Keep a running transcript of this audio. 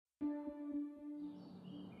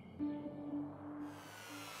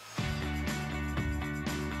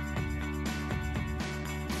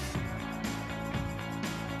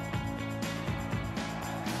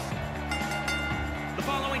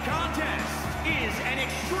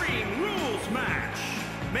Extreme Rules match.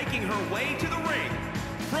 Making her way to the ring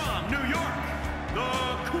from New York, the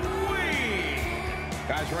Queen.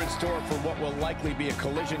 Guys, we're in store for what will likely be a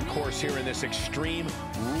collision course here in this Extreme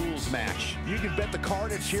Rules match. You can bet the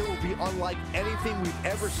carnage here will be unlike anything we've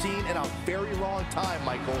ever seen in a very long time,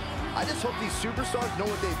 Michael. I just hope these superstars know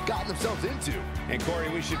what they've gotten themselves into. And Corey,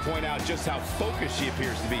 we should point out just how focused she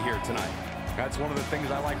appears to be here tonight. That's one of the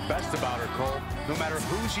things I like best about her, Cole. No matter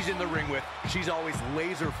who she's in the ring with, she's always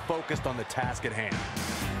laser focused on the task at hand.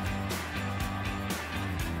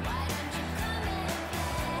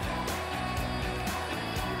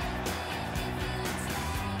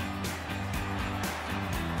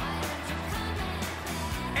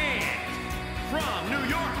 From New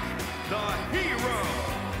York, the hero,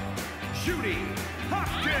 Judy.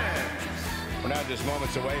 We're now just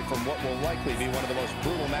moments away from what will likely be one of the most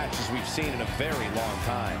brutal matches we've seen in a very long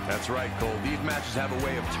time. That's right, Cole. These matches have a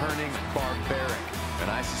way of turning barbaric,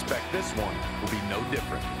 and I suspect this one will be no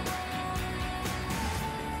different.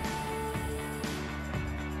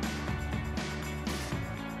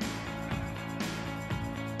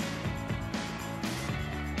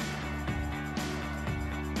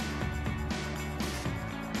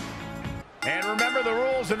 And remember the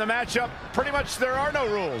rules in the matchup, pretty much there are no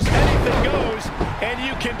rules. Anything goes, and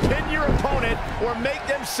you can pin your opponent or make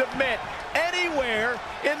them submit anywhere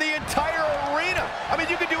in the entire arena. I mean,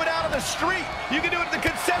 you can do it out on the street. You can do it at the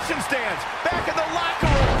concession stands, back in the locker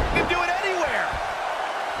room. You can do it anywhere.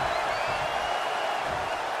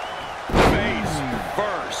 Face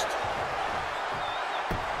first.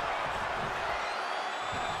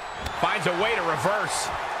 Finds a way to reverse.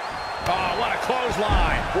 Oh, what a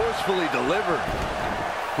clothesline. Forcefully delivered.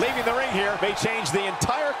 Leaving the ring here may change the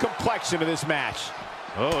entire complexion of this match.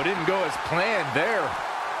 Oh, it didn't go as planned there.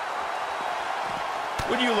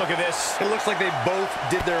 When you look at this, It looks like they both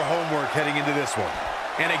did their homework heading into this one.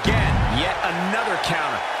 and again, yet another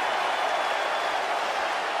counter.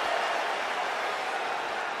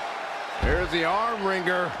 There's the arm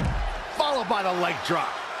wringer, followed by the leg drop.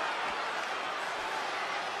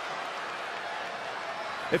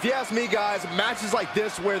 If you ask me, guys, matches like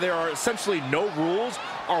this where there are essentially no rules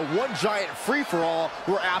are one giant free-for-all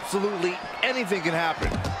where absolutely anything can happen.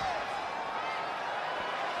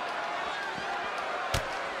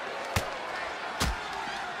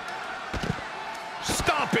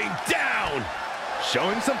 Stomping down.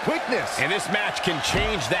 Showing some quickness. And this match can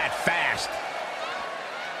change that fast.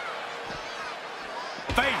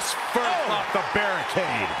 Face first off the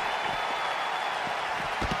barricade.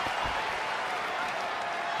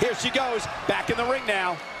 Here she goes, back in the ring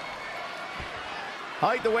now. I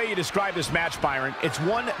like the way you describe this match, Byron. It's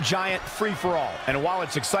one giant free-for-all. And while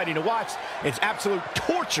it's exciting to watch, it's absolute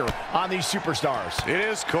torture on these superstars. It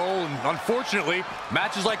is, Cole, and unfortunately,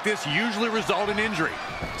 matches like this usually result in injury.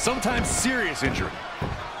 Sometimes serious injury.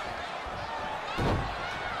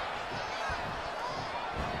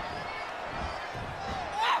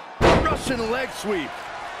 Russian leg sweep.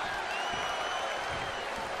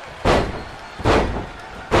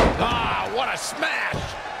 What a smash!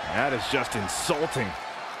 That is just insulting.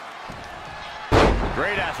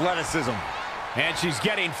 Great athleticism. And she's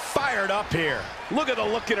getting fired up here. Look at the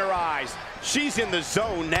look in her eyes. She's in the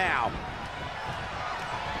zone now.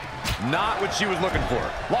 Not what she was looking for.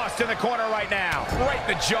 Lost in the corner right now. Right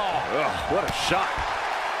in the jaw. Ugh, what a shot.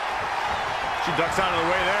 She ducks out of the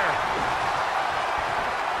way there.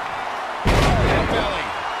 And belly.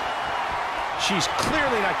 She's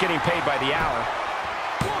clearly not getting paid by the hour.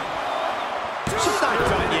 She's not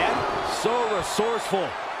done yet. So resourceful.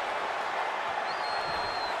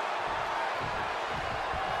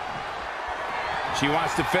 She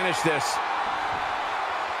wants to finish this.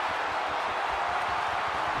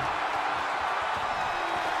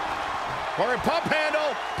 Or a pump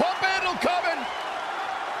handle coming.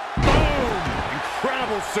 Boom!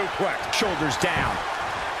 Incredible suplex. Shoulders down.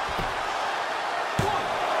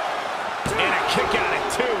 And a kick out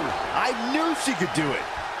at 2. I knew she could do it.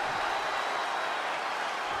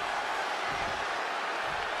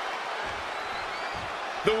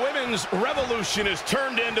 The women's revolution has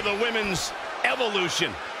turned into the women's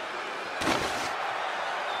evolution.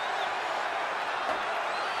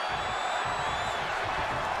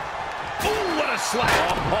 Ooh, what a slap.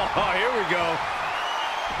 Oh, here we go.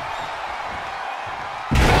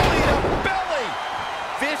 Belly to belly.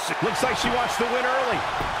 Fish. Looks like she wants to win early.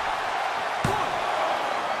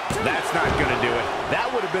 That's not going to do it. That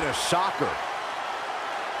would have been a shocker.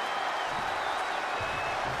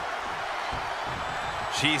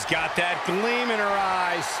 She's got that gleam in her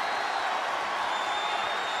eyes.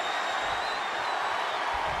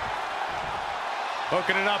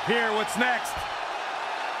 Hooking it up here. What's next?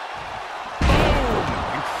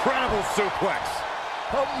 incredible suplex.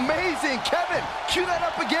 Amazing, Kevin. Cue that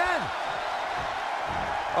up again.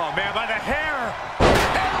 Oh, man, by the hair.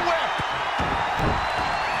 And a whip.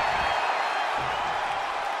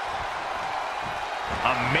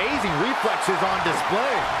 Amazing reflexes on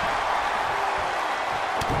display.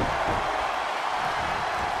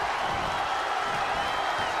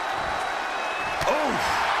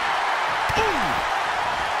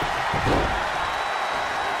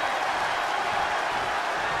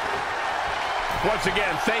 Once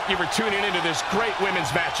again, thank you for tuning into this great women's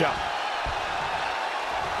matchup.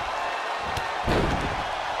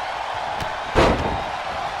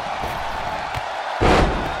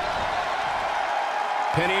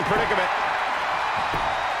 Pinning predicament.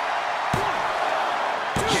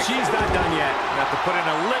 She's not done yet. Have to put in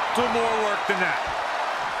a little more work than that.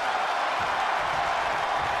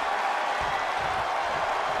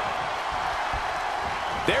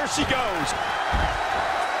 There she goes.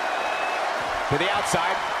 To the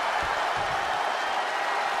outside.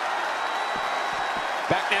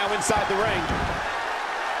 Back now inside the ring.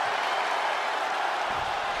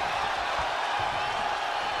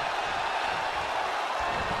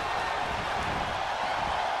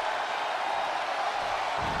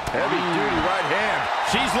 Heavy-duty right hand.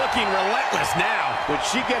 She's looking relentless now. When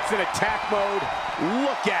she gets in attack mode,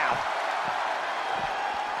 look out.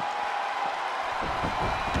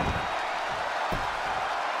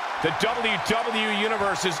 The WWE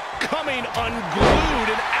Universe is coming unglued,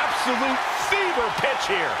 an absolute fever pitch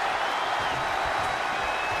here.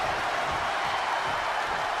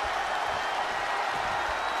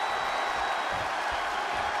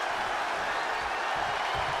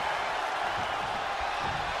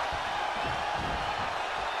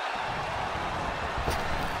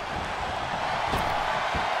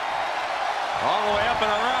 All the way up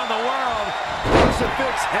and around the world.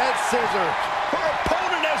 Crucifix head scissor. Her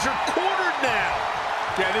opponent has her cornered now.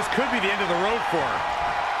 Yeah, this could be the end of the road for her.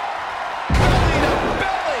 Belly to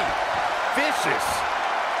belly. Vicious.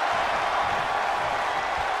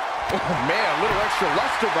 Oh, man, a little extra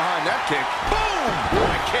luster behind that kick. Boom! What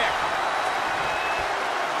a kick.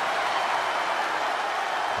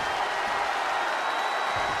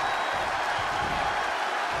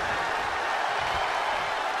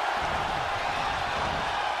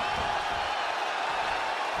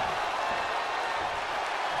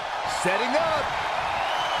 Setting up.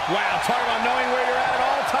 Wow, talk about knowing where you're at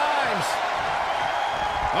all times.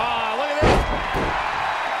 Ah, look at this.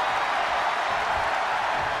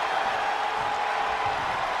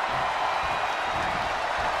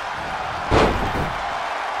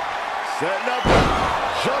 Setting up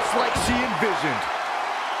just like she envisioned.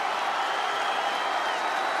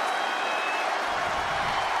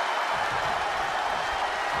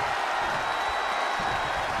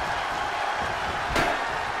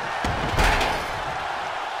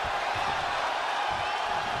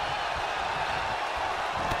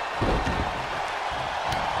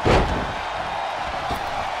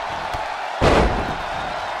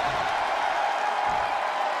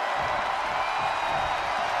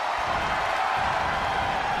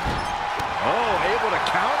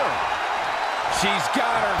 She's got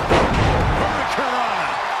her. Hurricanrana.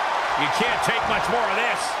 You can't take much more of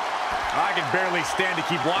this. I can barely stand to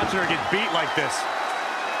keep watching her get beat like this.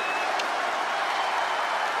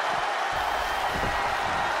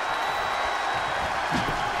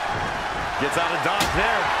 Gets out of dodge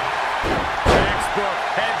there. Textbook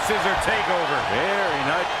head scissor takeover. Very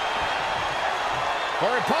nice.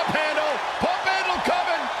 Or a pump handle. Pump handle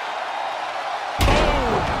coming.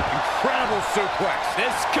 Boom! Incredible suplex.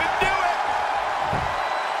 This could do it.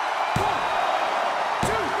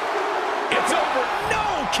 It's over.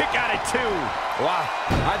 No! Kick out at 2. Wow.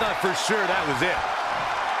 I thought for sure that was it.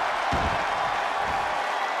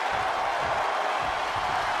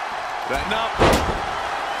 Setting up.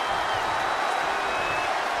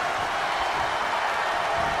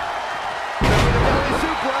 Belly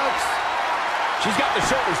suplex. She's got the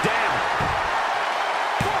shoulders down.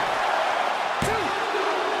 1, 2.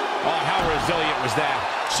 Oh, how resilient was that?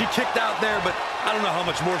 She kicked out there, but I don't know how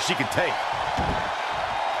much more she could take.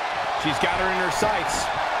 She's got her in her sights.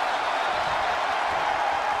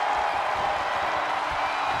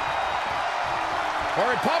 Or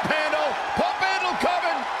a pump handle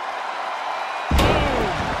coming. Boom!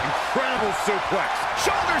 Incredible suplex.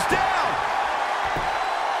 Shoulders down.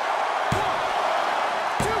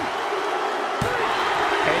 1, 2,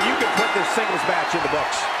 3. And you can put this singles match in the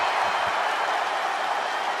books.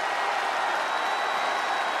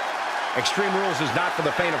 Extreme Rules is not for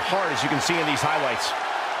the faint of heart, as you can see in these highlights.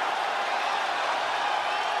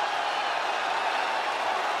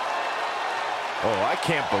 Oh, I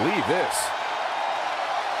can't believe this.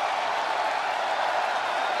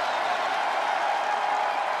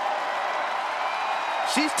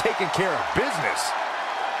 She's taking care of business.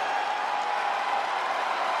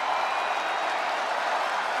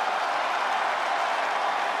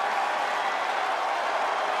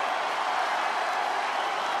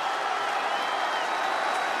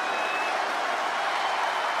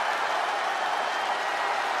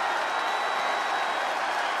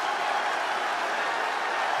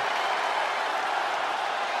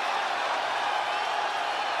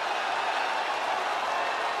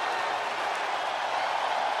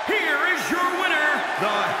 Here is your winner,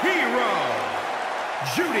 the hero,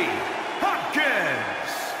 Judy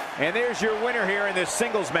Hopkins. And there's your winner here in this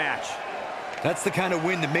singles match. That's the kind of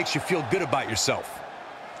win that makes you feel good about yourself.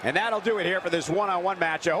 And that'll do it here for this one-on-one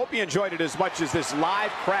match. I hope you enjoyed it as much as this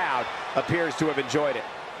live crowd appears to have enjoyed it.